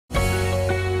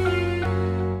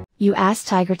You ask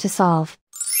Tiger to solve.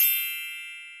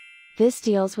 This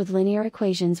deals with linear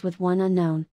equations with one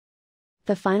unknown.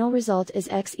 The final result is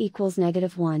x equals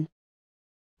 -1.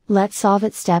 Let's solve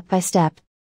it step by step.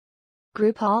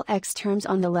 Group all x terms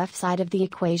on the left side of the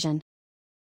equation.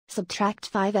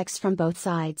 Subtract 5x from both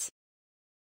sides.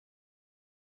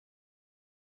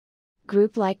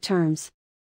 Group like terms.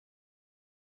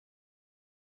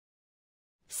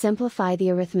 Simplify the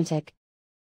arithmetic.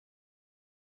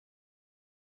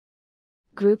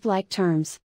 Group like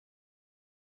terms.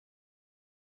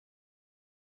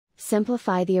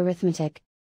 Simplify the arithmetic.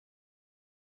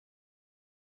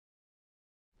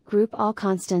 Group all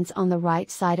constants on the right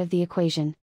side of the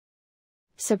equation.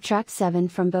 Subtract 7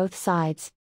 from both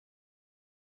sides.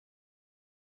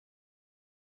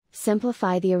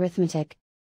 Simplify the arithmetic.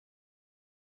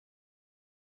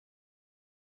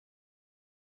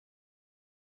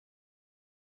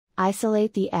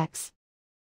 Isolate the x.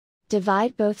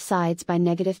 Divide both sides by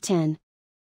 -10.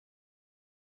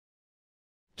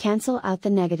 Cancel out the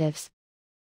negatives.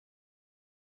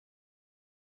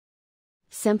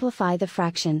 Simplify the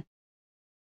fraction.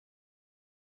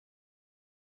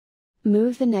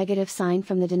 Move the negative sign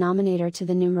from the denominator to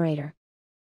the numerator.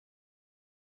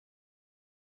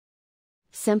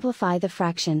 Simplify the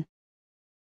fraction.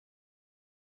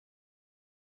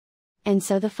 And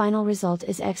so the final result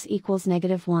is x equals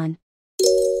 -1.